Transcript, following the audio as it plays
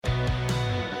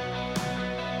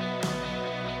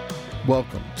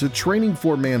Welcome to Training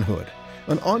for Manhood,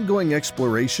 an ongoing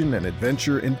exploration and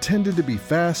adventure intended to be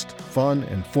fast, fun,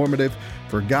 and informative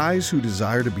for guys who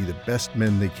desire to be the best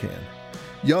men they can.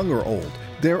 Young or old,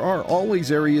 there are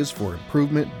always areas for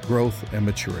improvement, growth, and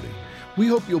maturity. We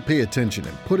hope you'll pay attention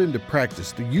and put into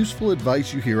practice the useful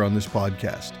advice you hear on this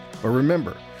podcast. But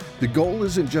remember, the goal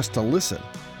isn't just to listen,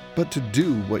 but to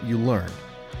do what you learn.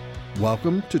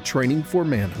 Welcome to Training for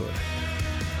Manhood.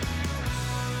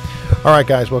 All right,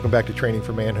 guys, welcome back to Training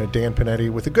for Manhood. Dan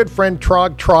Panetti with a good friend,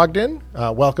 Trog Trogdon.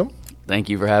 Welcome. Thank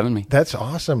you for having me. That's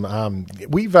awesome.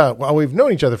 We've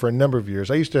known each other for a number of years.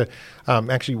 I used to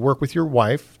actually work with your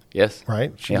wife. Yes.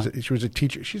 Right? She was a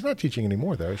teacher. She's not teaching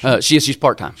anymore, though. She's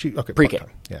part-time. Pre-K. Part-time.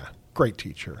 Yeah. Great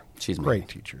teacher. She's a great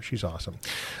teacher. She's awesome.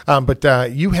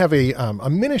 But you have a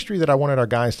ministry that I wanted our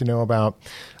guys to know about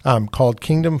called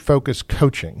Kingdom Focus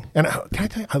Coaching. And can I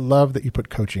tell you, I love that you put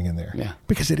coaching in there. Yeah.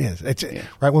 Because it is.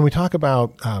 Right. When we talk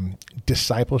about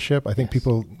discipleship, I think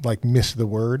people miss the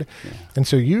word. Yeah. And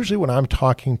so usually when I'm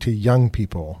talking to young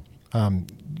people,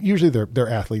 usually they're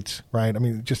athletes, right? I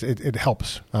mean, just it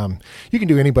helps. You can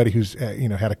do anybody who's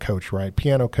had a coach, right?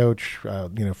 Piano coach,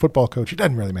 football coach. It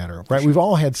doesn't really matter, right? Sure. We've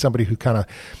all had somebody who kind of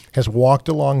has walked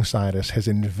alongside us, has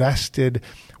invested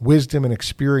wisdom and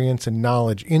experience and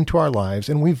knowledge into our lives,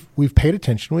 and we've paid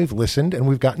attention, we've listened, and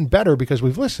we've gotten better because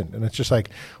we've listened. And it's just like,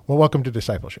 well, welcome to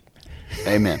discipleship.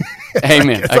 Amen.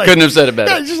 Amen. I couldn't have said it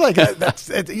better. Yeah, it's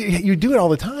just you do it all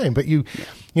the time, but you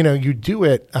do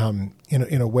it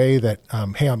in a way that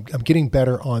hey, I'm getting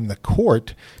better on the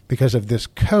court because of this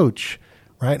coach,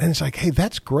 right? And it's like, hey,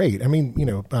 that's great. I mean,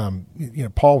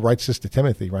 Paul writes this to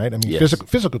Timothy, right? I mean, yes.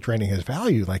 physical training has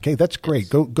value. Like, hey, that's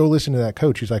great. Yes. Go listen to that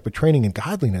coach. He's like, but training in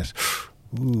godliness,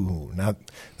 ooh, now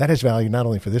that has value not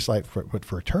only for this life but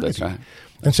for eternity. That's right.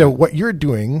 And so what you're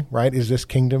doing, right, is this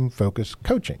kingdom-focused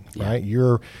coaching, right?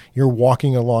 You're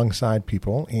walking alongside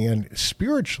people and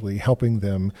spiritually helping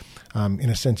them, in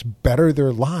a sense, better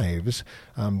their lives,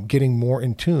 getting more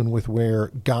in tune with where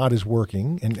God is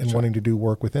working and wanting to do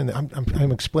work within them.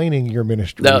 I'm explaining your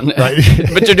ministry, right?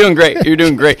 But you're doing great. You're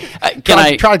doing great.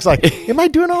 Trog's like, am I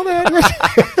doing all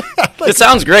that? It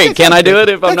sounds great. Can I do it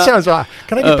if I'm not? That sounds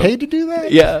Can I get paid to do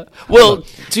that? Yeah. Well,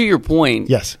 to your point,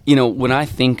 yes. When I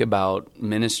think about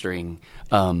ministering,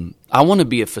 I want to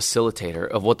be a facilitator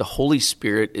of what the Holy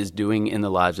Spirit is doing in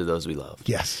the lives of those we love.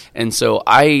 Yes. And so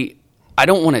I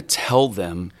don't want to tell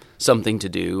them something to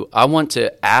do. I want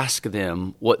to ask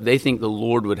them what they think the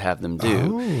Lord would have them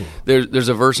do. Oh. There's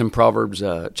a verse in Proverbs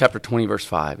chapter 20, verse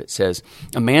 5. It says,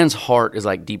 a man's heart is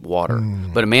like deep water,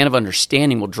 but a man of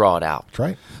understanding will draw it out. That's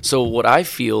right. So what I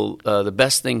feel the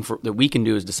best thing that we can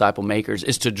do as disciple makers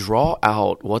is to draw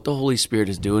out what the Holy Spirit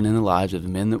is doing in the lives of the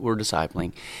men that we're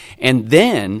discipling, and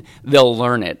then they'll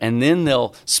learn it, and then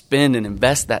they'll spend and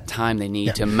invest that time they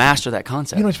need to master that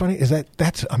concept. You know what's funny is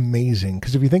that's amazing,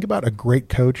 because if you think about a great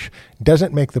coach,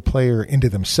 doesn't make the player into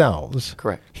themselves.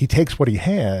 Correct. He takes what he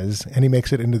has and he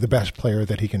makes it into the best player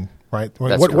that he can. Right.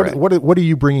 That's correct. What are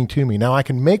you bringing to me? Now I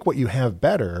can make what you have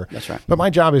better. That's right. But my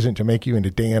job isn't to make you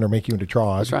into Dan or make you into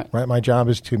Trog. That's right. Right. My job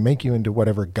is to make you into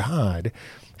whatever God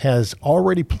has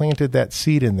already planted that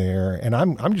seed in there, and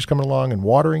I'm just coming along and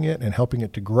watering it and helping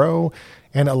it to grow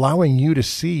and allowing you to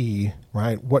see,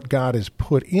 right, what God has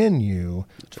put in you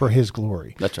for His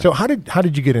glory. That's right. So how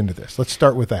did you get into this? Let's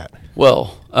start with that.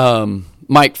 Well,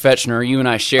 Mike Fetchner, you and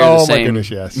I share the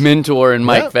same mentor in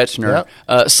Mike Fetchner.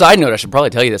 Yep. Side note, I should probably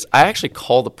tell you this. I actually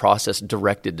call the process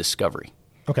directed discovery.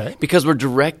 Okay. Because we're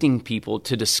directing people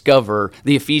to discover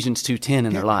the Ephesians 2:10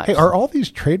 in their lives. Hey, are all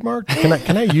these trademarked?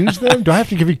 Can I use them? Do I have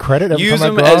to give you credit every use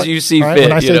time them I go as out? you see right? fit.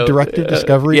 When I say directed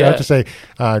discovery, I have to say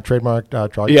trademarked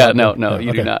Trog. Yeah, no,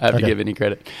 you do not have to give any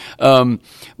credit.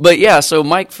 But yeah, so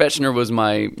Mike Fetchner was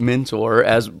my mentor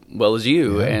as well as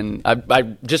you, and I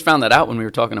just found that out when we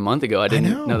were talking a month ago. I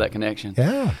didn't know that connection.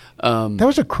 Yeah, that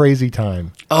was a crazy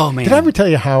time. Oh man, did I ever tell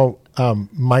you how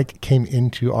Mike came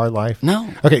into our life? No.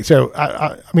 Okay, so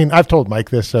I mean, I've told Mike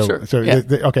this. So, sure.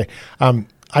 Okay.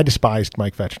 I despised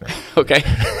Mike Fetchner. Okay.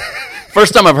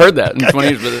 First time I've heard that in 20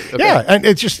 years. Okay. Yeah, and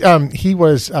it's just he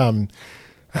was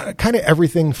kind of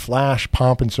everything flash,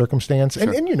 pomp, and circumstance.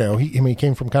 Sure. And he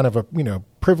came from kind of a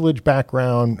privileged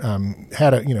background,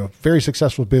 had a very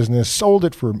successful business, sold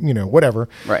it for whatever.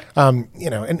 Right. And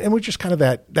was just kind of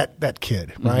that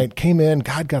kid, right? Came in,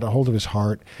 God got a hold of his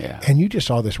heart, and you just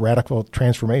saw this radical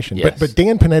transformation. Yes. But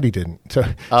Dan Panetti didn't. So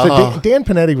Dan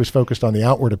Panetti was focused on the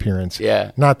outward appearance,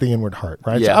 not the inward heart,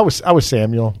 right? Yeah. So I was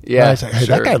Samuel. Yeah. Right? I was like, hey,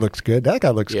 that guy looks good. That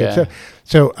guy looks good.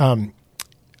 So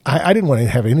I didn't want to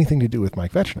have anything to do with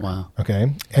Mike Fetchner. Wow.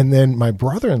 Okay. And then my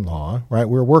brother-in-law, right,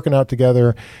 we were working out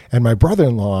together, and my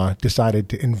brother-in-law decided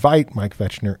to invite Mike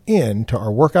Fetchner in to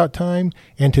our workout time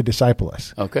and to disciple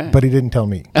us. Okay. But he didn't tell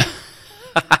me.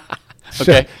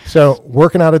 Okay. So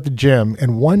working out at the gym,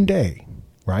 and one day,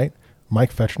 right,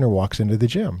 Mike Fetchner walks into the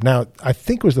gym. Now, I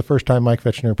think it was the first time Mike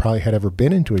Fetchner probably had ever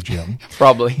been into a gym.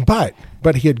 Probably.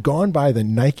 But he had gone by the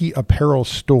Nike apparel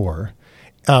store,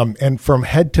 and from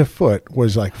head to foot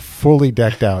was like fully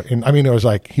decked out. And I mean, it was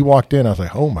like he walked in, I was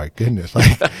like, oh my goodness.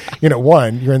 Like,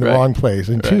 one, you're in the wrong place.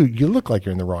 And two, you look like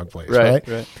you're in the wrong place. Right.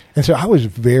 And so I was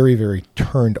very, very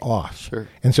turned off. Sure.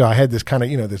 And so I had this kind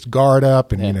of, this guard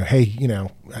up and, hey,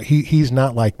 he's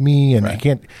not like me and I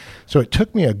can't. So it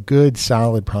took me a good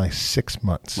solid probably 6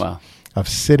 months of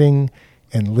sitting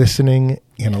and listening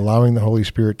and allowing the Holy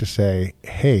Spirit to say,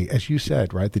 hey, as you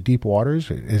said, right, the deep waters,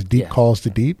 as deep calls to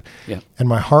deep. Yeah. And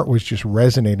my heart was just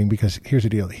resonating because here's the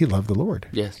deal. He loved the Lord.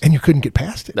 Yes. And you couldn't get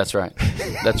past it. That's right.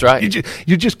 That's right.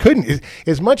 You just couldn't.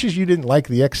 As much as you didn't like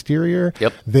the exterior,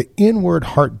 the inward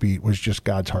heartbeat was just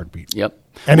God's heartbeat. Yep.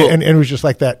 And it was just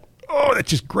like that. Oh, that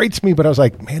just grates me. But I was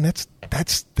like, man,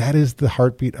 that is the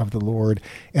heartbeat of the Lord.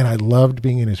 And I loved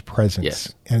being in his presence.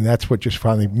 Yes. And that's what just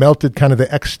finally melted kind of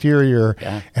the exterior.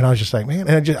 Yeah. And I was just like, man,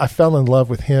 and I fell in love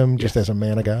with him just as a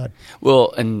man of God.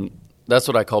 Well, and that's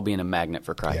what I call being a magnet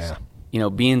for Christ. Yeah.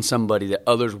 Being somebody that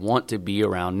others want to be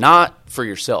around, not for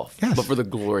yourself, but for the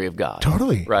glory of God.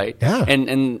 Totally. Right? Yeah.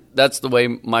 And that's the way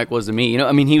Mike was to me.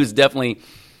 He was definitely,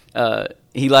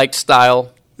 he liked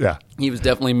style. Yeah. He was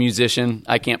definitely a musician.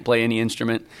 I can't play any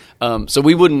instrument. So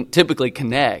we wouldn't typically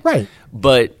connect. Right.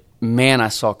 But man, I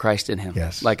saw Christ in him.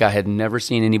 Yes. Like I had never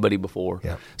seen anybody before.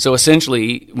 Yeah. So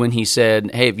essentially, when he said,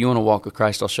 hey, if you want to walk with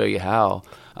Christ, I'll show you how,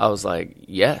 I was like,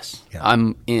 yes,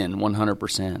 I'm in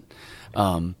 100%.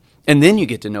 And then you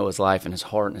get to know his life and his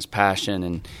heart and his passion.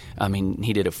 And, I mean,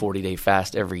 he did a 40-day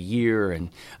fast every year, and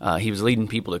he was leading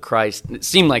people to Christ. It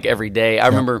seemed like every day. I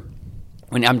remember...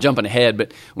 When I'm jumping ahead,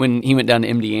 but when he went down to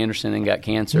MD Anderson and got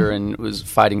cancer and was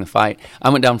fighting the fight, I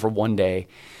went down for one day.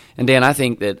 And Dan, I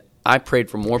think that I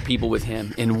prayed for more people with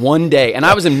him in one day. And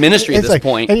I was in ministry at this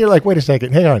point. And you're like, wait a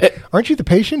second, hang on. Aren't you the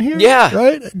patient here? Yeah.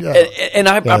 Right? Yeah. And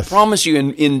I promise you,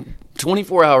 in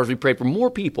 24 hours, we prayed for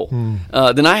more people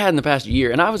than I had in the past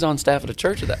year. And I was on staff at a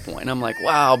church at that point. And I'm like,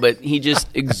 wow, but he just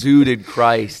exuded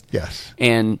Christ. Yes.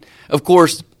 And, of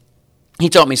course, he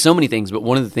taught me so many things, but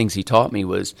one of the things he taught me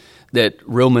was that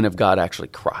real men of God actually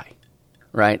cry,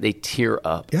 right? They tear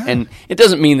up. Yeah. And it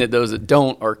doesn't mean that those that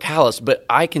don't are callous, but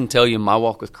I can tell you in my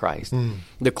walk with Christ,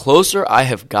 the closer I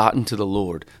have gotten to the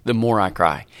Lord, the more I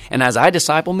cry. And as I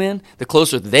disciple men, the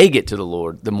closer they get to the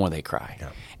Lord, the more they cry.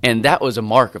 Yeah. And that was a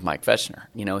mark of Mike Fetchner.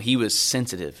 He was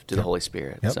sensitive to the Holy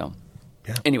Spirit. Yep. So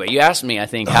anyway, you asked me, I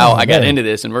think, how I got into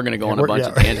this, and we're going to go on a bunch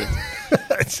of tangents.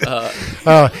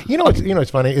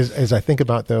 What's funny is I think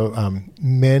about though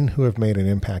men who have made an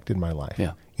impact in my life.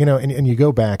 Yeah. And you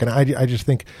go back, and I just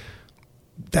think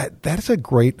that's a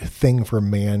great thing for a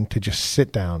man to just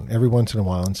sit down every once in a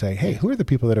while and say, hey, who are the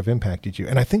people that have impacted you?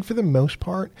 And I think for the most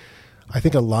part, I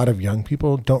think a lot of young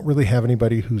people don't really have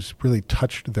anybody who's really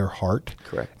touched their heart.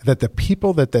 Correct. That the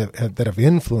people that have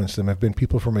influenced them have been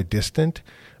people from a distant,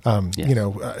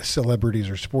 celebrities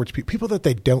or sports people that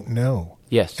they don't know.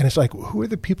 Yes. And it's like, who are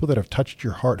the people that have touched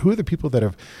your heart? Who are the people that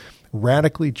have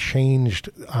radically changed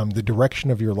the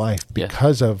direction of your life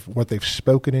because of what they've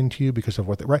spoken into you, because of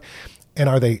what they right? And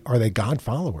are they God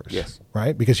followers? Yes.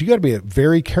 Right? Because you got to be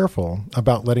very careful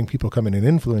about letting people come in and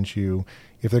influence you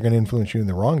if they're going to influence you in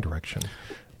the wrong direction.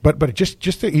 But just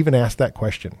to even ask that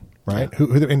question, right? Yeah.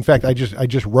 Who, in fact, I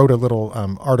just wrote a little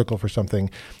article for something,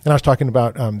 and I was talking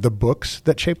about the books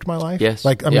that shaped my life. Yes,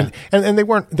 like I mean, and they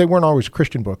weren't always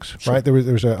Christian books, sure. Right? There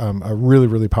was a really,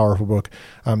 really powerful book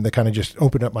that kind of just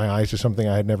opened up my eyes to something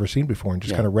I had never seen before, and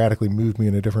just kind of radically moved me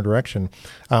in a different direction.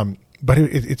 But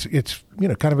it's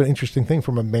kind of an interesting thing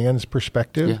from a man's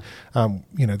perspective. Yeah.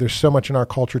 There's so much in our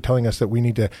culture telling us that we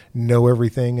need to know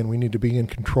everything and we need to be in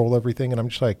control of everything, and I'm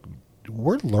just like,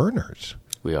 we're learners.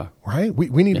 We are. Right?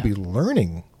 We need to be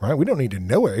learning, right? We don't need to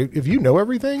know it. If you know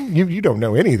everything, you don't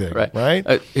know anything,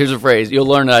 right? Here's a phrase. You'll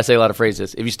learn that I say a lot of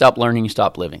phrases. If you stop learning, you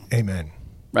stop living. Amen.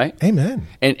 Right? Amen.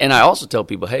 And I also tell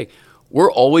people, hey,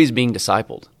 we're always being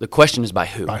discipled. The question is by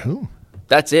who? By whom?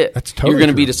 That's it. That's totally You're going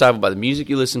to be true. discipled by the music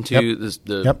you listen to,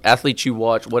 the athletes you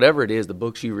watch, whatever it is, the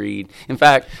books you read. In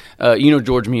fact,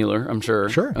 George Mueller, I'm sure.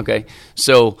 Sure. Okay.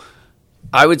 So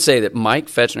I would say that Mike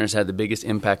Fetchner has had the biggest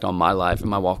impact on my life and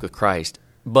my walk with Christ.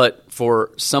 But for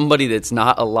somebody that's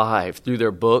not alive through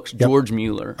their books, George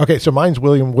Mueller. Okay, so mine's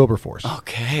William Wilberforce.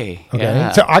 Okay.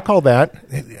 Yeah. So I call that,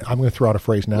 I'm going to throw out a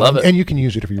phrase now. Love it. And you can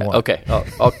use it if you want. Okay.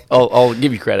 I'll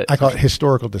give you credit. I call it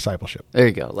historical discipleship. There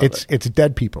you go. Love it. It's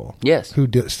dead people Yes. who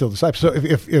still disciple. So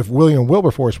if William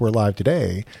Wilberforce were alive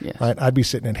today, Yes. right, I'd be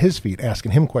sitting at his feet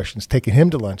asking him questions, taking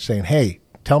him to lunch, saying, hey,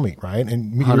 tell me, right?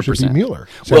 And yours would be Mueller.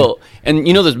 So, Well, and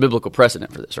there's biblical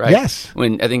precedent for this, right? Yes.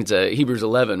 When I think it's Hebrews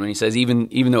 11, when he says,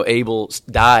 even though Abel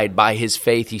died, by his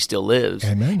faith he still lives.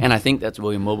 Amen. And I think that's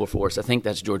William Wilberforce. I think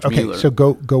that's George okay, Mueller. so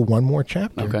go one more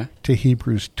chapter Okay. to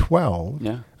Hebrews 12.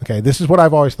 Yeah. Okay, this is what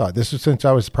I've always thought. This is since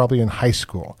I was probably in high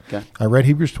school. Okay. I read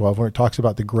Hebrews 12 where it talks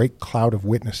about the great cloud of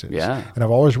witnesses. Yeah. And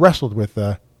I've always wrestled with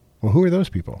well, who are those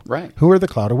people? Right. Who are the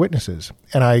cloud of witnesses?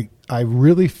 And I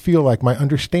really feel like my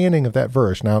understanding of that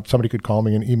verse, now somebody could call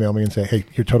me and email me and say, hey,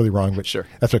 you're totally wrong, but Sure.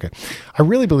 that's okay. I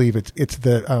really believe it's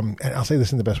the, and I'll say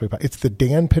this in the best way possible, it's the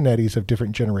Dan Panettis of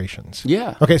different generations.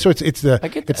 Yeah. Okay, so it's the I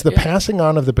get it's that, the yeah. passing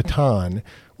on of the baton,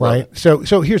 Love right? So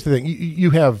here's the thing.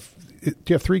 You have, do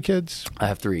you have 3 kids? I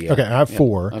have 3. Yeah. Okay, I have Yeah.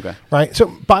 4. Okay. Right. So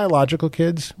biological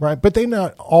kids, right? But they're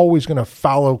not always going to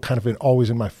follow kind of always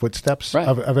in my footsteps Right.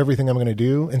 of everything I'm going to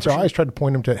do. And so I always try to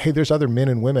point them to, hey, there's other men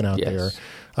and women out Yes. there.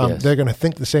 Yes. They're going to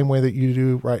think the same way that you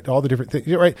do, right? All the different things,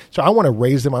 right? So I want to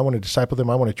raise them. I want to disciple them.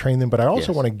 I want to train them. But I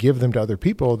also Yes. want to give them to other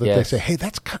people that they Yes. say, hey,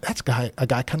 that's a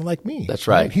guy kind of like me. That's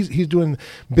right. He's doing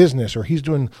business, or he's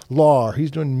doing law, or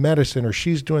he's doing medicine, or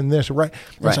she's doing this, right?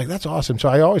 And Right. It's like, that's awesome. So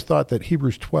I always thought that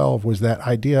Hebrews 12 was that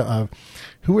idea of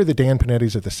who are the Dan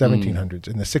Panettis of the 1700s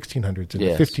and the 1600s and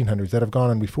Yes. the 1500s that have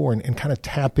gone on before, and kind of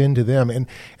tap into them. And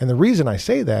the reason I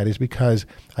say that is because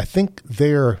I think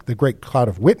they're the great cloud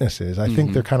of witnesses. I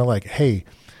think they're kind of like, hey,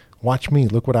 watch me,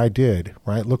 look what I did,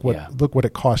 right? Look what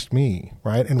it cost me,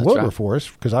 right? And That's Wilberforce,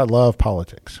 because I love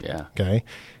politics. Yeah. Okay.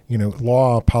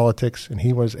 Law, politics, and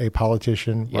he was a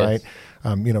politician, Yes. right?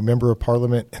 Member of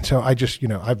parliament. And so I just,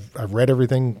 I've read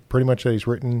everything pretty much that he's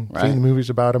written, Right. seen the movies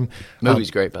about him. Movie's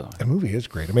great, by the way. The movie is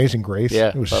great. Amazing Grace. Yeah,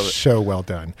 It was love it. so well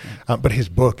done. But his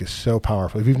book is so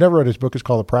powerful. If you've never read his book, it's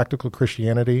called A Practical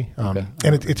Christianity. Okay.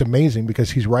 And it's amazing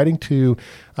because he's writing to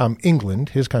England,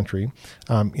 his country,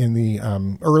 in the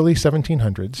early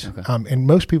 1700s. Okay. And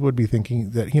most people would be thinking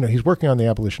that, he's working on the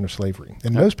abolition of slavery.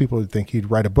 And most people would think he'd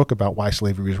write a book about why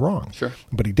slavery was wrong. Sure.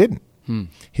 But he didn't.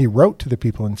 He wrote to the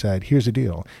people and said, here's the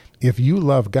deal. If you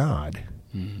love God,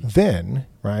 then,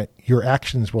 right, your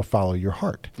actions will follow your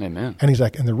heart. Amen. And he's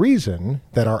like, and the reason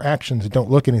that our actions don't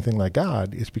look anything like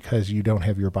God is because you don't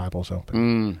have your Bibles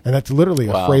open. And that's literally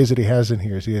a Wow. phrase that he has in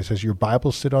here. He says, your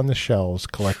Bibles sit on the shelves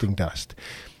collecting dust.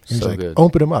 And he's So like, good.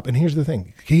 open them up. And here's the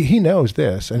thing. He knows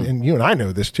this, and you and I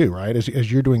know this too, right? As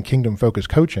you're doing kingdom-focused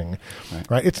coaching,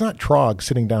 right? It's not Trog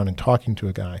sitting down and talking to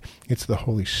a guy. It's the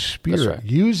Holy Spirit right.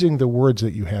 using the words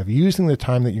that you have, using the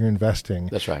time that you're investing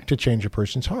That's right. to change a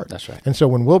person's heart. That's right. And so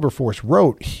when Wilberforce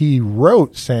wrote, he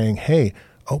wrote saying, hey,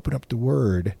 open up the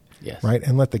Word. Yes. Right?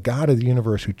 And let the God of the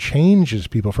universe who changes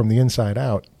people from the inside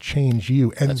out change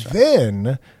you. And That's right.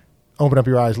 then open up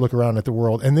your eyes, look around at the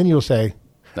world, and then you'll say,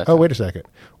 That's oh, right. wait a second.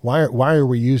 Why are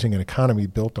we using an economy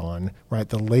built on, right,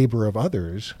 the labor of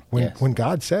others when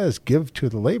God says give to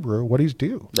the laborer what he's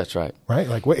due? That's right. Right?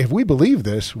 Like if we believe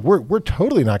this, we're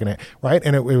totally not going to, right?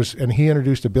 And and he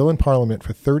introduced a bill in Parliament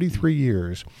for 33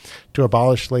 years to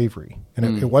abolish slavery.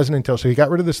 And it wasn't until, so he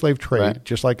got rid of the slave trade, Right.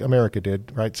 just like America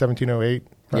did, right? 1708,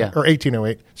 right? Yeah. Or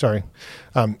 1808, sorry.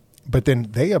 But then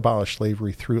they abolished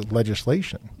slavery through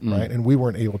legislation, right? And we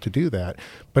weren't able to do that.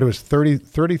 But it was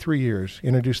 33 years,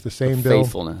 introduced the same bill.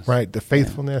 faithfulness. Right, the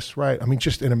faithfulness, right? I mean,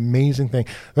 just an amazing thing.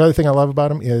 The other thing I love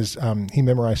about him is he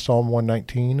memorized Psalm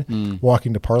 119,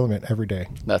 walking to Parliament every day.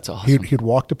 That's awesome. He'd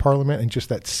walk to Parliament, and just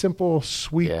that simple,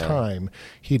 sweet Yeah. time,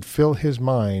 he'd fill his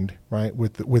mind, right,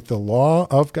 with the law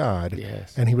of God,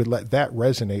 Yes. and he would let that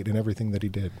resonate in everything that he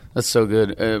did. That's so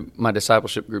good. My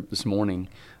discipleship group this morning,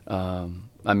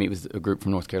 I meet with a group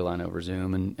from North Carolina over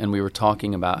Zoom, and we were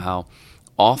talking about how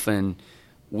often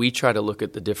we try to look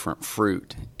at the different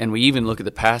fruit, and we even look at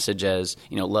the passage as,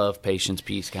 love, patience,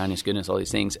 peace, kindness, goodness, all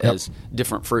these things as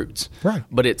different fruits. Right.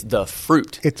 But it's the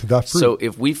fruit. It's the fruit So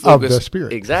if we focus of the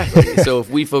Spirit. Exactly. So if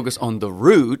we focus on the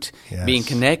root, Yes. being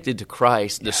connected to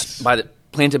Christ,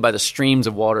 planted by the streams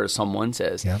of water, as Psalm 1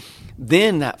 says, Yep.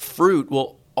 then that fruit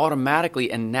will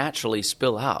automatically and naturally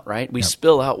spill out, right? We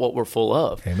spill out what we're full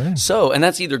of. Amen. So, and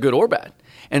that's either good or bad.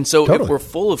 And so Totally. if we're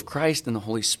full of Christ and the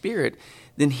Holy Spirit,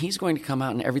 then he's going to come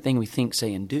out in everything we think,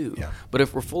 say, and do. Yeah. But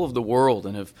if we're full of the world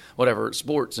and of whatever,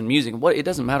 sports and music, it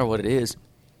doesn't matter what it is,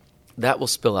 that will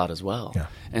spill out as well. Yeah.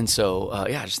 And so,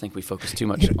 I just think we focus too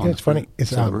much on it's funny.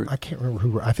 It's I can't remember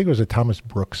who. I think it was a Thomas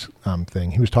Brooks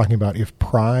thing. He was talking about if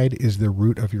pride is the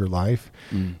root of your life,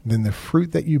 then the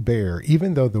fruit that you bear,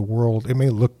 even though the world, it may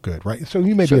look good, right? So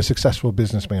you may be a successful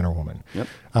businessman or woman. Yep.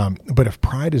 But if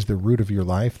pride is the root of your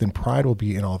life, then pride will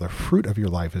be in all the fruit of your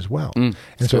life as well. And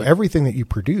so everything that you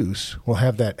produce will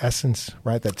have that essence,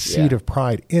 right? That seed of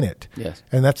pride in it. Yes.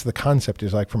 And that's the concept,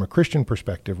 is like from a Christian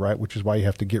perspective, right? Which is why you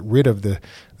have to get rid of the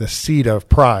seed of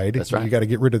pride. That's right. You got to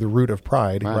get rid of the root of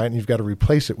pride, right? And you've got to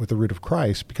replace it with the root of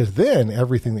Christ, because then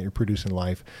everything that you produce in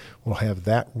life will have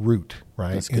that root,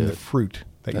 right? That's in good. the fruit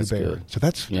that That's you bear. good. So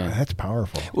that's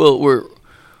powerful. Well,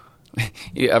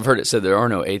 I've heard it said there are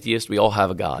no atheists. We all have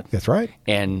a God. That's right.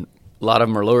 And a lot of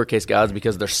them are lowercase gods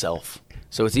because they're self.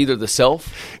 So it's either the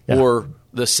self or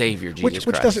the Savior, Jesus Christ.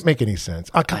 Which doesn't make any sense.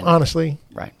 Honestly.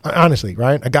 Right. Honestly,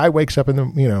 right? A guy wakes up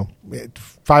at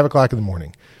 5 o'clock in the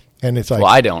morning, and it's like...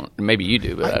 Well, I don't. Maybe you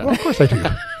do, but I don't. Well, of course I do.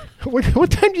 What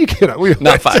time do you get up?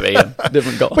 Not 5 a.m.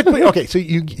 Different goal. But okay, so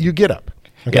you get up.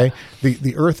 Okay,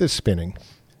 the Earth is spinning,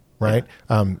 right?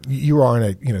 You are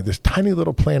on this tiny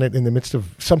little planet in the midst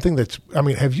of something that's. I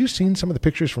mean, have you seen some of the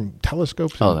pictures from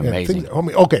telescopes? Oh, they're amazing.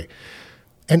 Okay,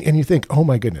 and you think, oh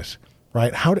my goodness,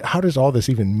 right? How does all this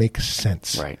even make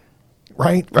sense?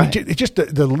 Right. It just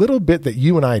the little bit that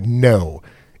you and I know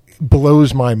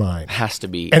blows my mind. Has to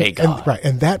be a God.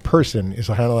 And that person is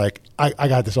kind of like, I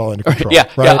got this all under control. Yeah,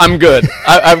 I'm good.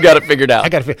 I've got it figured out. I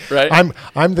got it figured out. Right?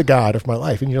 I'm the God of my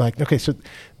life. And you're like, okay, so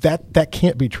that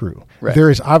can't be true. Right.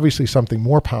 There is obviously something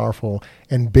more powerful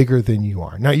and bigger than you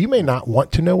are. Now, you may not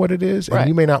want to know what it is, and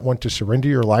you may not want to surrender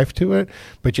your life to it,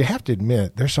 but you have to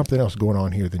admit there's something else going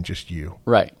on here than just you.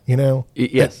 Right.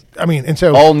 Yes. And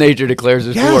so all nature declares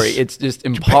His glory. It's just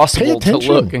impossible to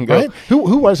look and go. Right?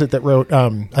 Who was it that wrote?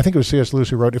 I think it was C.S. Lewis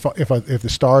who wrote, "If the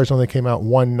stars only came out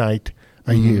one night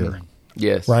a year."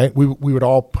 Yes. Right? We would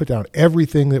all put down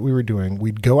everything that we were doing.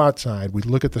 We'd go outside. We'd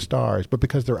look at the stars. But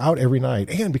because they're out every night,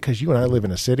 and because you and I live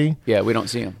in a city. Yeah, we don't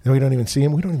see them. And we don't even see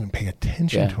them. We don't even pay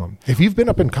attention to them. If you've been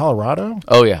up in Colorado.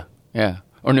 Oh, yeah. Yeah.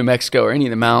 Or New Mexico or any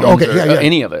of the mountains or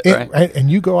any of it, right? And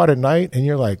you go out at night and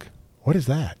you're like, what is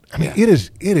that? I mean, it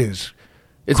is. It's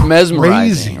crazy.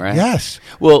 Mesmerizing, right? Yes.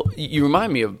 Well, you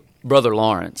remind me of Brother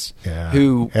Lawrence,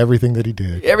 who everything he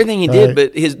did,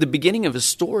 but the beginning of his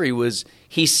story was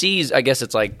he sees, I guess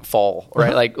it's like fall,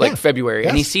 right? Like February,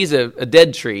 and he sees a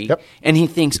dead tree, and he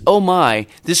thinks, oh my,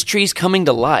 this tree's coming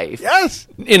to life,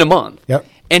 in a month,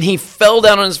 and he fell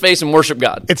down on his face and worshiped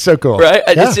God. It's so cool, right?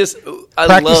 It's just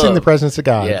practicing the presence of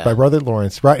God by Brother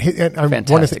Lawrence, right?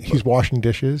 One of the, he's washing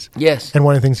dishes, and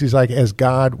one of the things he's like, as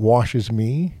God washes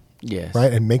me. Yes.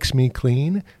 Right, and makes me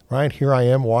clean, right? Here I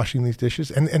am washing these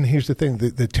dishes. And here's the thing,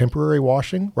 the temporary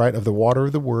washing, right, of the water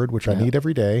of the word, which I need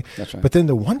every day. That's right. But then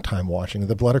the one-time washing of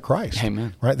the blood of Christ.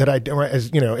 Amen. Right, that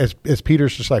as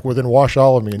Peter's just like, well, then wash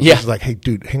all of me. And Jesus is like, hey,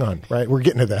 dude, hang on, right? We're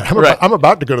getting to that. I'm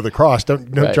about to go to the cross.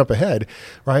 Don't jump ahead,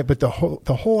 right? But the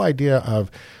whole idea of,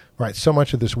 right, so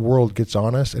much of this world gets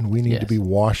on us, and we need to be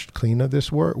washed clean of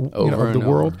this world, of the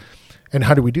world. And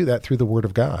how do we do that? Through the Word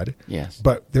of God. Yes.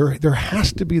 But there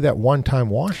has to be that one-time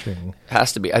washing.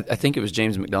 Has to be. I think it was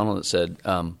James McDonald that said,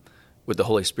 with the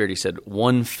Holy Spirit, he said,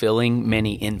 one filling,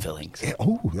 many infillings. Yeah,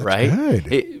 that's right?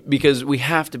 Good. Because we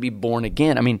have to be born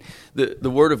again. I mean,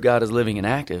 the Word of God is living and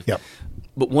active. Yep.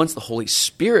 But once the Holy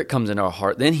Spirit comes into our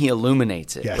heart, then He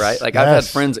illuminates it, yes. right? Like I've had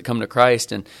friends that come to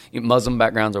Christ and Muslim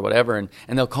backgrounds or whatever, and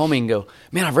they'll call me and go,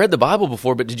 man, I've read the Bible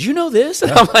before, but did you know this?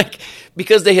 And I'm like,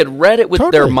 because they had read it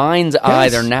with their mind's eye,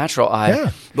 their natural eye.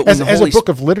 Yeah. But as a book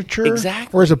of literature,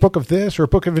 or as a book of this, or a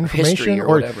book of information, history or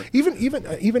whatever. even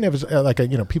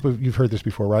if people, you've heard this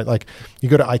before, right? Like you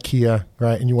go to IKEA,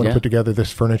 right, and you want to put together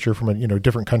this furniture from a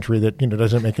different country that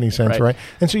doesn't make any sense, right?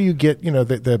 And so you get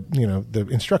the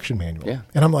instruction manual,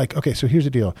 and I'm like, okay, so here's the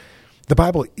deal. The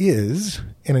Bible is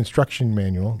an instruction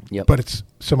manual, but it's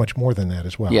so much more than that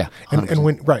as well. Yeah, and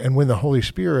when the Holy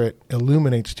Spirit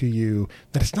illuminates to you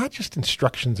that it's not just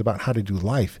instructions about how to do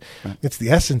life, it's the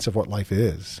essence of what life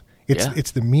is.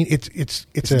 It's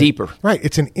deeper. Right.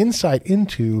 It's an insight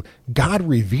into God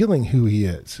revealing who He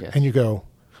is. Yes. And you go,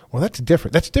 well, that's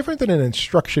different. That's different than an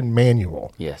instruction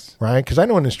manual. Yes. Right? Because I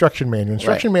know an instruction manual.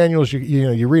 Instruction manuals,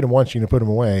 you read them once, you put them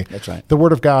away. That's right. The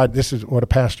Word of God, this is what a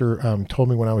pastor told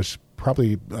me when I was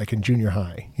probably like in junior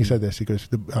high. He said this. He goes,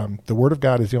 the Word of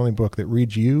God is the only book that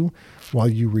reads you while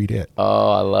you read it.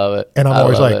 Oh, I love it. And I'm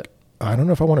always like, I don't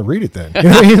know if I want to read it then. You know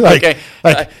what I mean?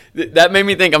 Okay. That made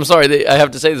me think, I'm sorry, I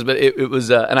have to say this, but it was,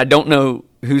 and I don't know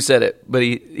who said it, but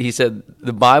he said,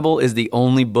 the Bible is the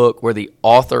only book where the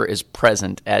author is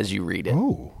present as you read it.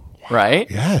 Oh, right?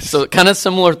 Yes. So kind of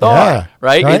similar thought,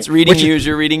 right? It's reading you as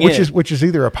you're reading it. Which is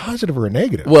either a positive or a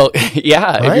negative. Well,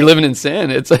 yeah, right? If you're living in sin,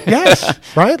 it's yes,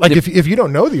 right. Like if you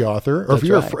don't know the author, or if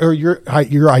you're right. or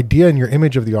your idea and your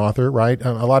image of the author, right?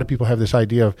 A lot of people have this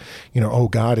idea of, oh,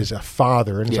 God is a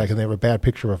father, and it's like, and they have a bad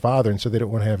picture of a father, and so they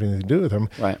don't want to have anything to do with him.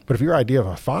 Right. But if your idea of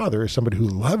a father is somebody who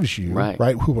loves you,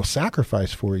 right, who will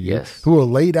sacrifice for you, who will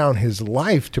lay down his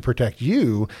life to protect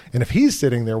you, and if he's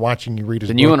sitting there watching you read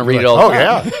his book, you want to read it all the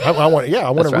time. I want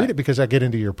to read it because I get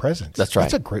into your presence. That's right.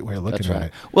 That's a great way of looking at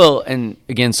it. Well, and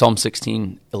again, Psalm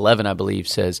 16:11, I believe,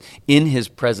 says, "In His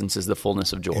presence is the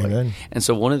fullness of joy." Amen. And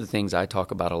so, one of the things I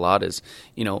talk about a lot is,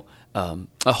 a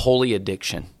holy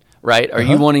addiction. Right? Are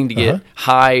you wanting to get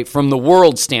high from the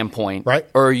world standpoint, right?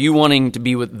 Or are you wanting to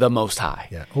be with the Most High?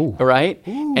 Yeah. Ooh. Right?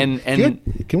 Ooh. And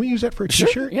can we use that for a T-shirt?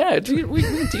 Sure. Yeah, we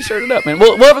can T-shirt it up, man.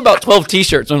 We'll have about 12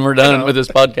 T-shirts when we're done with this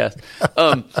podcast.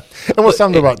 And we'll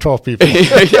sum to about 12 people.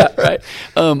 Yeah, right.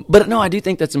 But no, I do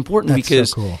think that's important because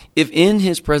so cool. If in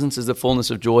His presence is the fullness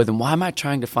of joy, then why am I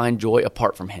trying to find joy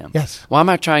apart from Him? Yes. Why am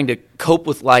I trying to cope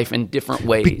with life in different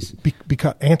ways?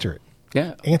 Because answer it.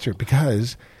 Yeah. Answer it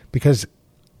because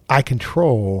I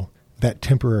control that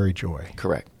temporary joy.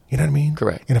 Correct. You know what I mean?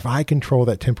 Correct. And if I control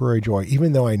that temporary joy,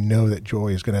 even though I know that joy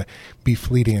is going to be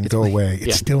fleeting and go away,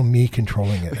 it's still me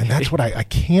controlling it. And that's what I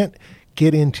can't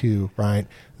get into, right?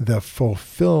 The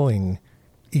fulfilling,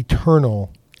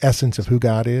 eternal essence of who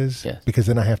God is, because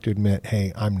then I have to admit,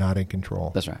 hey, I'm not in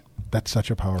control. That's right. That's such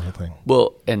a powerful thing.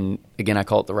 Well, and again, I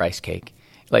call it the rice cake.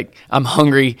 Like, I'm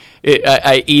hungry,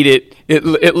 I eat it,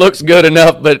 it looks good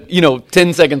enough, but,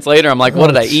 10 seconds later, I'm like, what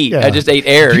did I eat? I just ate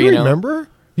air, Do you remember?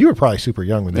 You were probably super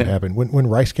young when that happened. When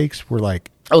rice cakes were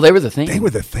like... Oh, they were the thing. They were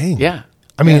the thing. Yeah.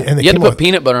 I mean, and you had to put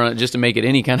peanut butter on it just to make it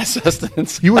any kind of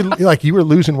sustenance. You were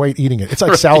losing weight eating it. It's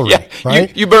like celery,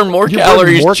 right? You burn more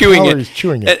calories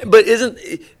chewing it. But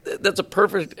that's a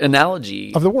perfect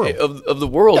analogy of the world. Of the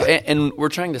world, and we're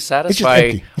trying to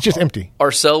satisfy. It's just empty.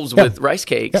 Ourselves with rice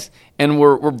cakes, and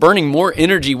we're burning more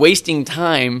energy, wasting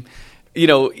time.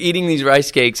 Eating these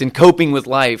rice cakes and coping with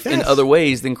life in other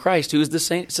ways than Christ, who is the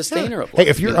sustainer of life. Hey,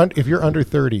 if you're under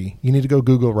 30, you need to go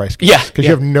Google rice cakes. Yeah, because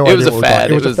you have no idea. It was a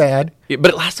fad. It was a fad,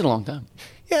 but it lasted a long time.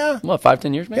 Yeah, what,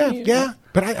 5-10 years maybe? Yeah.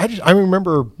 But I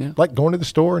remember like going to the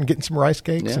store and getting some rice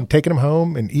cakes and taking them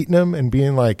home and eating them and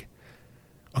being like,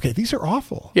 okay, these are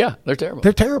awful. Yeah, they're terrible.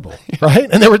 They're terrible, right?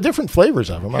 And there were different flavors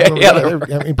of them.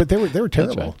 But they were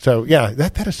terrible. Right. So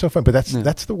that is so fun. But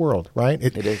that's the world, right?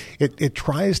 It is. It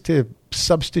tries to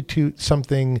substitute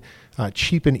something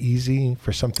cheap and easy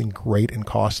for something great and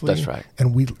costly. That's right.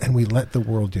 And we let the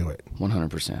world do it.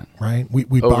 100%. Right.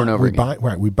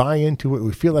 We buy into it.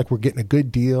 We feel like we're getting a good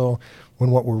deal when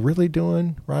what we're really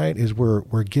doing, right, is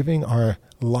we're giving our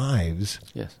lives,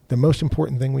 the most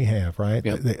important thing we have, right?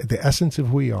 Yep. The essence of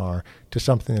who we are to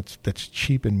something that's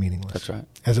cheap and meaningless. That's right.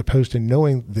 As opposed to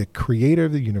knowing the creator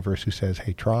of the universe who says,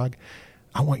 hey, Trog,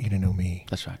 I want you to know me.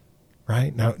 That's right.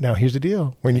 Right? Now here's the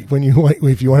deal.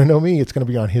 If you want to know me, it's going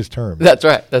to be on his terms. That's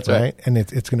right. That's right. And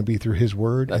it's going to be through his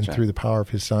word through the power of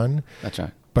his son. That's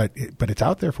right. But it's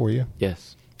out there for you.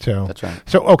 Yes. So that's right.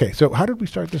 So okay. So how did we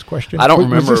start this question? I don't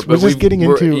remember. Was this getting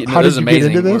into how did you get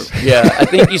into this? I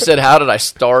think you said, "How did I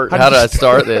start? How did I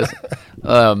start this?"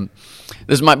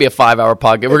 This might be a 5-hour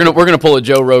podcast. We're gonna pull a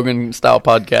Joe Rogan style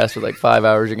podcast with like 5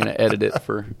 hours. You're gonna edit it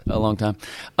for a long time.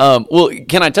 Well,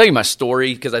 can I tell you my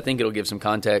story because I think it'll give some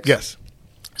context? Yes.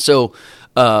 So,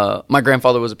 my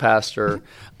grandfather was a pastor.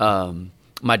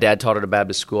 My dad taught at a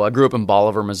Baptist school. I grew up in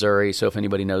Bolivar, Missouri. So if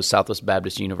anybody knows Southwest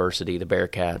Baptist University, the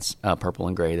Bearcats, purple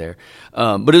and gray there.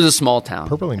 But it was a small town.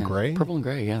 Purple and gray? Purple and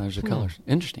gray, yeah. There's the colors.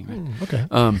 Interesting, right?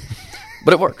 Okay.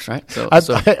 But it works, right?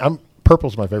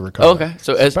 Purple's my favorite color. Okay.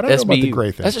 So but I don't know about the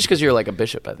gray thing. That's just because you're like a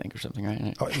bishop, I think, or something,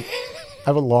 right? I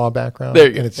have a law background. There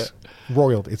you go. And it's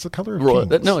royalty. It's the color of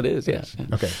kings. No, it is, yeah.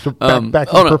 Okay. So back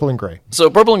to purple and gray. So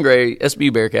purple and gray,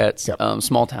 SBU Bearcats,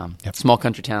 small town, Yep. small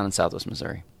country town in Southwest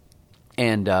Missouri.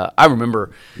 And I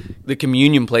remember the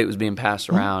communion plate was being passed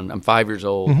around. I'm 5 years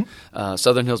old.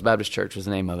 Southern Hills Baptist Church was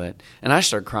the name of it. And I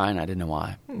started crying. I didn't know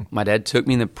why. My dad took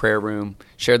me in the prayer room,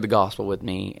 shared the gospel with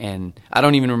me, and I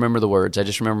don't even remember the words. I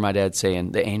just remember my dad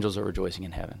saying, "The angels are rejoicing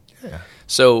in heaven." Yeah.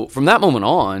 So from that moment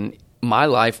on, my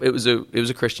life, it was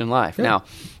a Christian life. Yeah. Now,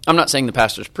 I'm not saying the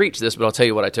pastors preach this, but I'll tell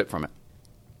you what I took from it.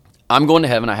 I'm going to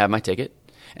heaven. I have my ticket.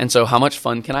 And so how much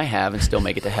fun can I have and still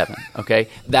make it to heaven? Okay?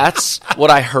 That's what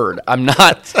I heard.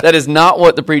 That is not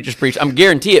what the preachers preach. I'm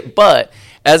guarantee it. But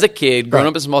as a kid, growing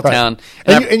up in a small town.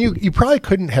 And you probably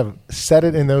couldn't have said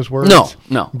it in those words.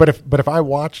 No. But if I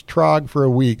watched Trog for a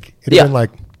week, it'd have been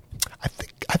like,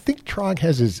 I think Trog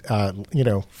has his,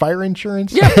 fire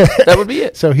insurance. Yeah, that would be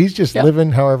it. So he's just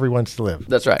living however he wants to live.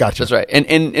 That's right. Gotcha. That's right.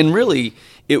 And really,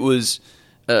 it was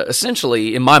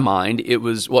essentially, in my mind, it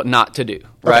was what not to do,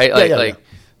 right? Okay.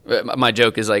 My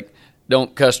joke is like,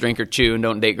 don't cuss, drink, or chew, and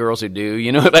don't date girls who do.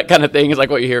 You know, that kind of thing is like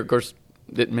what you hear. Of course,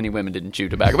 that many women didn't chew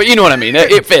tobacco, but you know what I mean.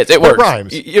 It fits. It works.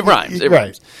 It rhymes. It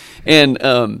rhymes. And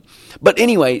but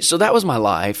anyway, so that was my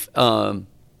life.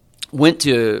 Went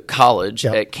to college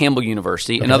at Campbell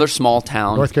University, another small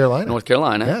town, North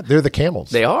Carolina. Yeah, they're the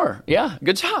Camels. They are. Yeah,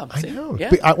 good job. I know. Yeah.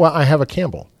 I have a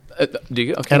Campbell. Do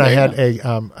you? Okay. And I had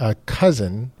a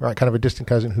cousin, right, kind of a distant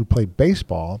cousin, who played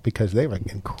baseball because they have an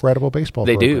incredible baseball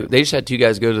They program. do. They just had 2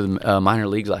 guys go to the minor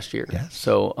leagues last year. Yes.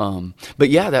 So, but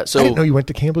yeah, so I didn't know you went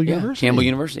to Campbell University. Campbell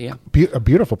University, yeah. A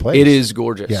beautiful place. It is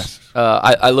gorgeous. Yes.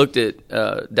 I looked at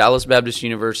Dallas Baptist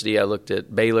University. I looked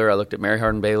at Baylor. I looked at Mary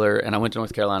Hardin Baylor, and I went to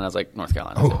North Carolina. I was like, North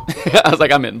Carolina. Oh. I was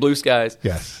like, I'm in blue skies.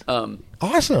 Yes.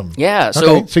 Awesome. Yeah.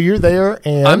 Yeah. So you're there,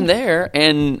 and I'm there,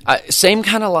 and same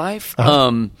kind of life.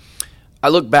 I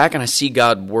look back and I see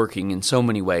God working in so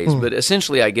many ways, but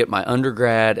essentially I get my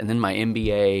undergrad and then my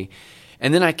MBA,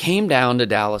 and then I came down to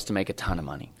Dallas to make a ton of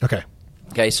money.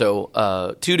 Okay,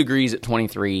 so 2 degrees at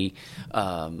 23.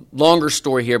 Longer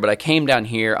story here, but I came down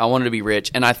here. I wanted to be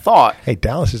rich, and I thought, hey,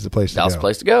 Dallas is the place to go. Dallas is the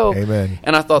place to go. Amen.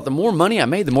 And I thought the more money I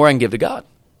made, the more I can give to God.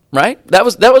 Right? That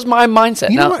was my mindset.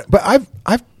 You know what? But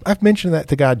I've mentioned that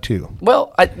to God too.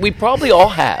 Well, we probably all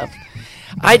have.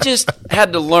 I just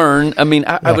had to learn. I mean,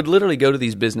 I would literally go to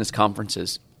these business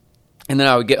conferences, and then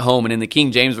I would get home, and in the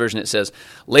King James Version it says,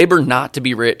 "Labor not to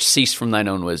be rich, cease from thine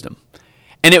own wisdom."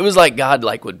 And it was like God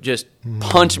would just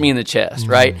punch me in the chest,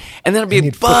 right? And then I'd be,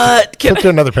 flip to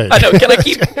another page. I know. Can I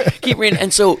keep reading?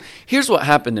 And so here's what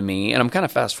happened to me, and I'm kind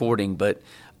of fast forwarding, but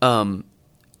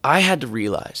I had to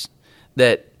realize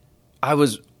that I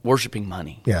was worshiping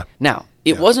money. Yeah. Now,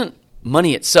 it wasn't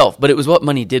money itself, but it was what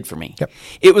money did for me. Yep.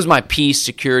 It was my peace,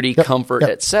 security, comfort,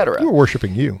 etc. You were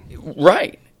worshiping you.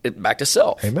 Right. Back to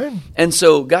self. Amen. And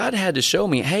so God had to show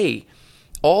me, hey,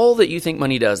 all that you think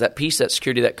money does, that peace, that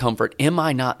security, that comfort, am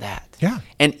I not that? Yeah.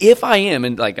 And if I am,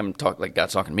 and like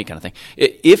God's talking to me kind of thing,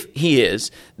 if he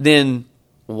is, then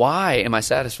why am I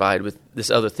satisfied with this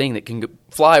other thing that can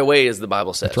fly away, as the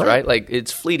Bible says, right? Like,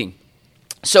 it's fleeting.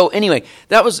 So anyway,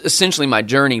 that was essentially my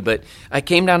journey, but I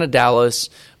came down to Dallas,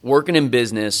 working in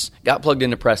business, got plugged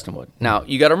into Prestonwood. Now,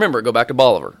 you got to remember, go back to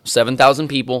Bolivar, 7,000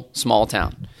 people, small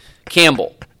town.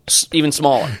 Campbell, even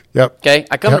smaller. Yep. Okay?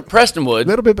 I come to Prestonwood,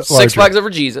 little bit Six larger. Flags Over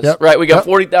Jesus, right? We got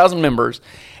 40,000 members,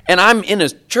 and I'm in a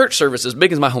church service as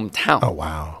big as my hometown. Oh,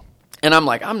 wow. And I'm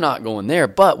like, I'm not going there.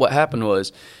 But what happened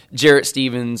was Jarrett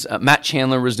Stevens, Matt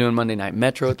Chandler was doing Monday Night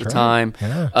Metro at the time.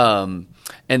 Yeah.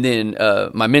 And then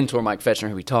my mentor, Mike Fetchner,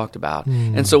 who we talked about.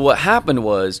 And so what happened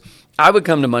was I would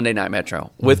come to Monday Night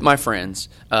Metro with my friends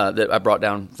that I brought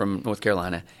down from North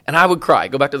Carolina, and I would cry.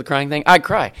 Go back to the crying thing. I'd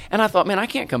cry. And I thought, man, I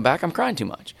can't come back. I'm crying too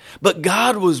much. But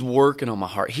God was working on my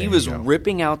heart. He was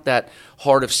ripping out that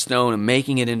heart of stone and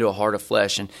making it into a heart of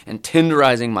flesh and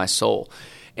tenderizing my soul.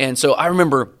 And so I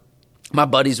remember my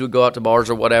buddies would go out to bars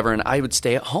or whatever, and I would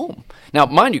stay at home. Now,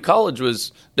 mind you, college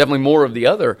was definitely more of the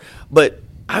other, but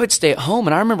I would stay at home,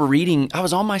 and I remember reading, I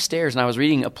was on my stairs, and I was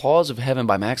reading Applause of Heaven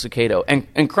by Max Lucado,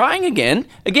 and crying again,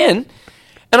 and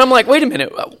I'm like, wait a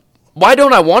minute, why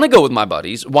don't I want to go with my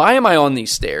buddies? Why am I on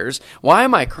these stairs? Why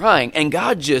am I crying? And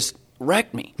God just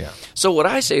wrecked me. Yeah. So what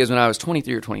I say is when I was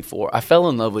 23 or 24, I fell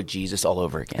in love with Jesus all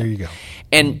over again. There you go.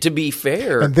 And to be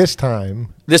fair... And this time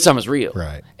was real.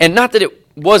 Right. And not that it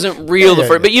wasn't real,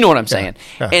 but you know what I'm saying.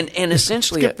 Yeah. And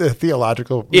essentially... Let's get the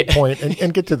theological point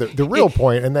and get to the real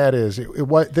point, and that is,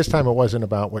 this time it wasn't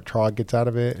about what Trog gets out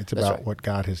of it. It's about what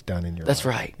God has done in your life. That's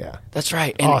right. Yeah. That's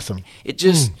right. And awesome. It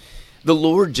just... The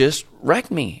Lord just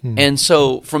wrecked me. And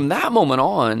so from that moment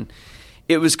on,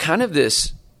 it was kind of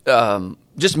this...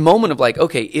 just moment of like,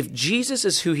 okay, if Jesus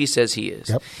is who he says he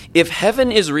is, if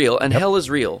heaven is real and hell is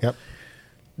real,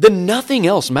 then nothing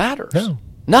else matters. No.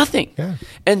 Nothing. Yeah.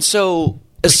 And so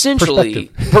essentially,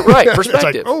 perspective.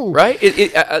 perspective, like, right?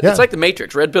 It's like the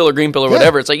Matrix, red pill or green pill or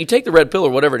whatever. It's like you take the red pill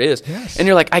or whatever it is, and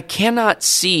you're like, I cannot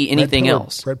see anything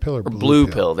else. Red pill or blue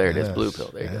pill. There it is, blue pill.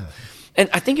 There you go. And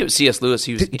I think it was C.S. Lewis.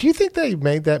 Do you think they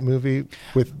made that movie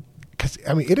with? Because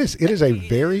I mean, it is a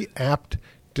very apt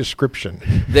description.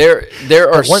 There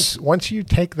are once you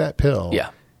take that pill,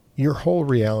 your whole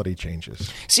reality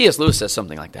changes. C.S. Lewis says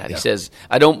something like that. He says,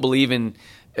 "I don't believe in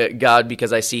God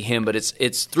because I see Him, but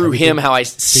it's through Him how I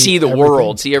see the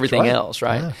world, see everything else."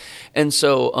 Right. Yeah. And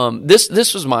so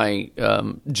this was my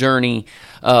journey.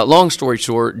 Long story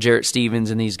short, Jarrett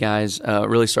Stevens and these guys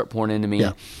really start pouring into me.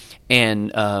 Yeah.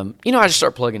 And, I just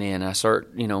start plugging in. I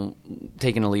start,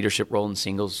 taking a leadership role in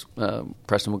singles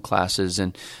Prestonwood classes,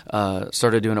 and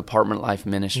started doing apartment life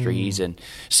ministries, and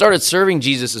started serving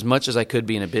Jesus as much as I could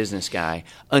being a business guy,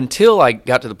 until I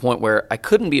got to the point where I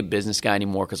couldn't be a business guy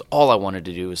anymore because all I wanted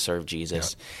to do was serve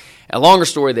Jesus. Yeah. A longer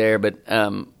story there, but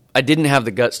I didn't have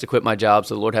the guts to quit my job,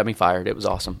 so the Lord had me fired. It was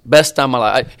awesome. Best time of my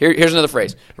life. Here's another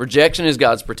phrase. Rejection is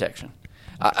God's protection.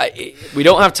 We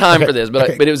don't have time for this,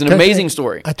 but it was an amazing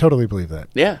story. I totally believe that.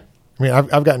 Yeah. I mean,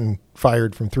 I've gotten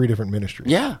fired from 3 different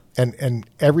ministries. Yeah. And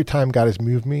every time God has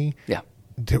moved me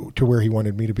to where he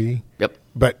wanted me to be. Yep.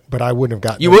 But I wouldn't have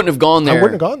gotten You wouldn't have gone there. I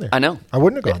wouldn't have gone there. I know. I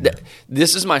wouldn't have gone there.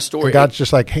 This is my story. And God's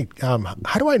just like, hey,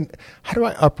 how do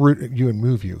I uproot you and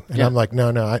move you? And I'm like,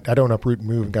 no, I don't uproot and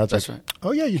move. And God's That's like, right.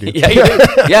 oh, yeah, you do. Yeah, you do.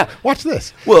 Yeah. Watch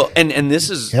this. Well, and this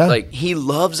is like, he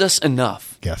loves us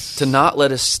enough to not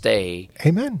let us stay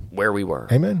Amen. where we were.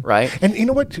 Amen. Right? And you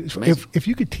know what? If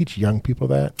you could teach young people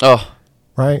that,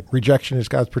 right? Rejection is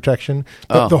God's protection.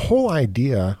 The whole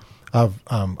idea of,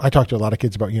 I talk to a lot of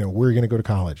kids about, where you're going to go to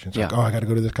college. It's like, I got to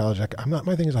go to this college.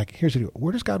 My thing is like, here's the deal.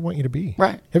 Where does God want you to be?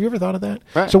 Right. Have you ever thought of that?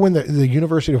 Right. So when the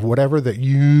university of whatever that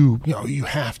you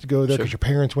have to go there because your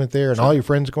parents went there and all your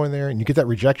friends are going there, and you get that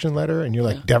rejection letter and you're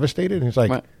like devastated, and it's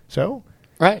like, so?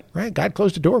 Right. God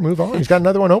closed the door, move on. He's got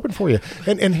another one open for you.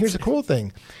 And here's the cool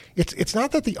thing. It's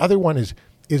not that the other one is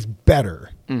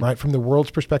better, right? From the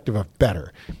world's perspective of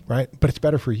better, right? But it's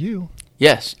better for you.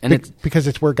 Yes, and because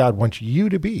it's where God wants you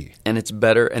to be. And it's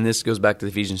better, and this goes back to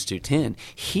Ephesians 2:10.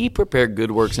 He prepared good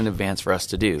works in advance for us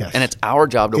to do. Yes. And it's our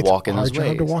job to walk in those ways. It's our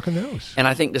job to walk in those. And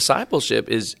I think discipleship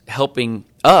is helping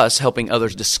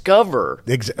others discover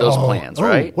those plans,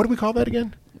 right? What do we call that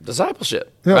again?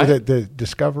 Discipleship. No, right? the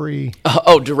discovery.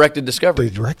 Directed discovery.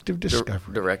 The directive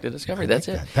discovery. Directed discovery. That's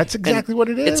it. That's exactly what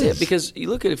it is. It's it, because you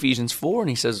look at Ephesians 4 and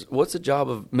he says, what's the job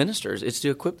of ministers? It's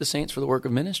to equip the saints for the work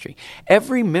of ministry.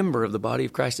 Every member of the body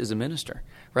of Christ is a minister,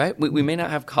 right? We may not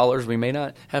have collars, we may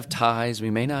not have ties, we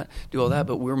may not do all that,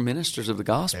 but we're ministers of the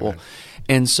gospel. Amen.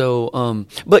 And so,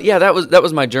 but yeah, that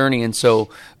was my journey. And so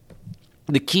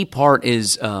the key part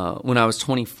is when I was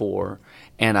 24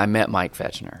 and I met Mike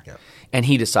Fetchner. Yeah. And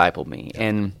he discipled me.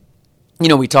 And,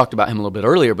 we talked about him a little bit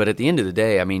earlier, but at the end of the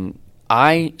day, I mean,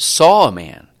 I saw a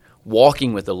man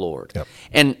walking with the Lord. Yep.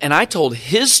 And I told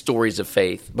his stories of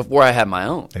faith before I had my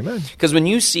own. Amen. Because when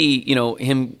you see,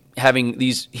 him having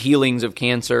these healings of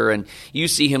cancer, and you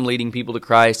see him leading people to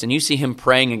Christ, and you see him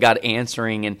praying and God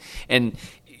answering, and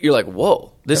you're like,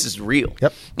 whoa, this is real.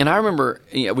 Yep. And I remember,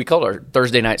 we called our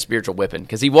Thursday night spiritual whipping,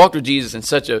 because he walked with Jesus in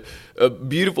such a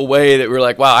beautiful way that we were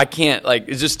like, wow, I can't,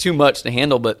 it's just too much to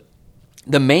handle. But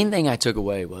the main thing I took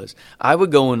away was I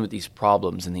would go in with these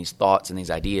problems and these thoughts and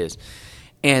these ideas,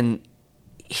 and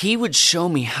he would show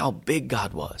me how big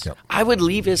God was. Yep. I would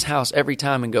leave his house every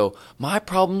time and go, my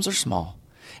problems are small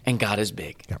and God is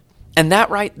big. Yep. And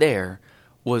that right there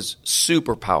was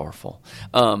super powerful.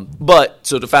 But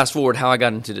so to fast forward how I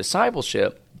got into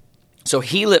discipleship, so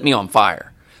he lit me on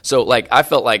fire. So I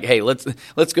felt like, hey, let's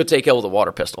go take hell with a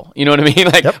water pistol. You know what I mean?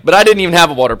 But I didn't even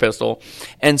have a water pistol.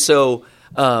 And so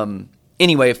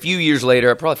anyway, a few years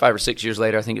later, probably 5 or 6 years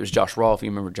later, I think it was Josh Raw, if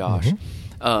you remember Josh.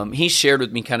 Mm-hmm. He shared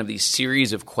with me kind of these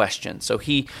series of questions. So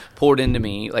he poured into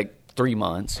me 3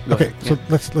 months. Okay, so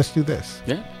let's do this.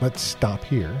 Yeah. Let's stop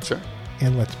here. Sure.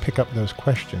 And let's pick up those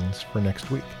questions for next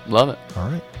week. Love it. All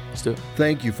right. Let's do it.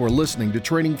 Thank you for listening to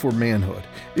Training for Manhood.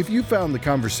 If you found the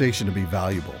conversation to be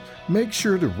valuable, make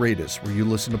sure to rate us where you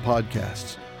listen to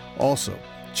podcasts. Also,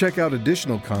 check out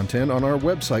additional content on our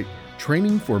website,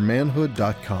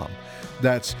 trainingformanhood.com.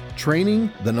 That's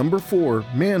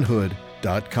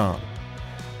training4manhood.com.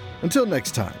 Until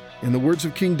next time, in the words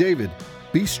of King David,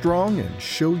 be strong and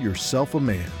show yourself a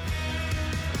man.